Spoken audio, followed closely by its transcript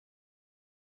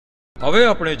હવે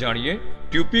આપણે જાણીએ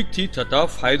ટ્યુપિક થી થતા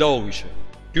ફાયદાઓ વિશે।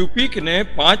 ટ્યુપિક ને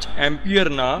 5 એમ્પિયર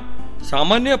ના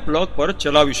સામાન્ય પ્લગ પર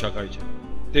ચલાવી શકાય છે।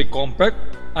 તે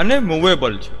કોમ્પેક્ટ અને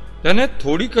મૂવેબલ છે। તેને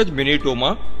થોડીક જ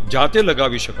મિનિટોમાં જાતે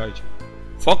લગાવી શકાય છે।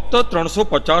 ફક્ત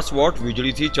 350 વોટ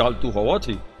વીજળીથી ચાલતું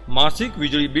હોવાથી માસિક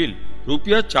વીજળી બિલ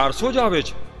 ₹400 જ આવે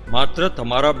છે। માત્ર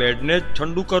તમારા બેડને જ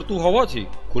ઠંડુ કરતું હોવાથી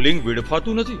કુલિંગ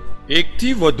વેડફાતું નથી।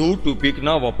 એકથી વધુ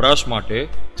ટ્યુપિકના વપરાશ માટે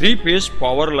 3 ફેઝ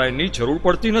પાવર લાઇનની જરૂર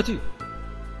પડતી નથી।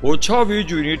 ઓછા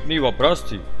વીજ યુનિટની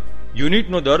વપરાશથી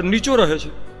યુનિટનો દર નીચો રહે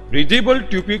છે। બ્રીધેબલ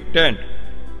ટ્યુપિક ટેન્ટ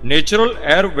નેચરલ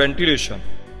એર વેન્ટિલેશન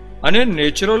અને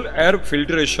નેચરલ એર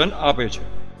ફિલ્ટરેશન આપે છે।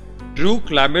 ટ્રુ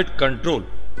ક્લાઇમેટ કંટ્રોલ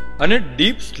અને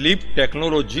ડીપ સ્લીપ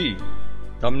ટેકનોલોજી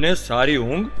તમને સારી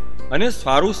ઊંઘ અને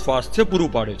સારું સ્વાસ્થ્ય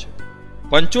પૂરું પાડે છે।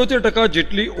 75%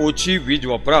 જેટલી ઓછી વીજ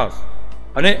વપરાશ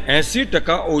અને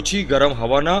 80% ઓછી ગરમ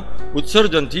હવાના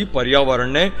ઉત્સર્જનથી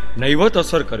પર્યાવરણને નહિવત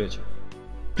અસર કરે છે।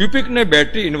 ટ્યુપિકને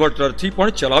બેટરી ઇન્વર્ટરથી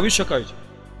પણ ચલાવી શકાય છે।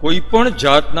 કોઈ પણ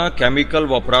જાતના કેમિકલ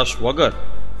વપરાશ વગર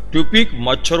ટ્યુપિક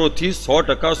મચ્છરોથી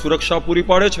 100% સુરક્ષા પૂરી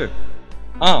પાડે છે।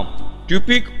 આમ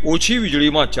ટ્યુપિક ઓછી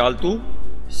વીજળીમાં ચાલતું,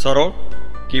 સરળ,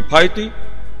 કિફાયતી,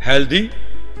 હેલ્ધી,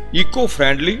 ઇકો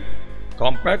ફ્રેન્ડલી,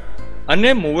 કોમ્પેક્ટ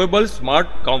અને મૂવેબલ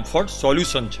સ્માર્ટ કમ્ફર્ટ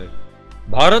સોલ્યુશન છે।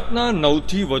 ભારતના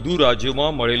 9થી વધુ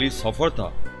રાજ્યોમાં મળેલી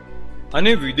સફળતા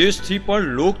અને વિદેશથી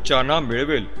પણ લોકચાહના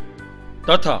મેળવેલ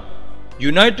તથા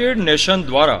યુનાઇટેડ નેશન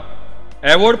દ્વારા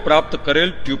એવોર્ડ પ્રાપ્ત કરેલ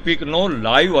ટ્યુપિકનો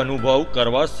લાઈવ અનુભવ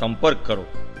કરવા સંપર્ક કરો।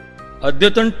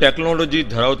 અદ્યતન ટેકનોલોજી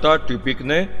ધરાવતા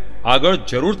ટ્યુપિકને આગળ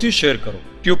જરૂરથી શેર કરો।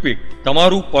 ટ્યુપિક,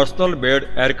 તમારું પર્સનલ બેડ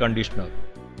એર કન્ડિશનર।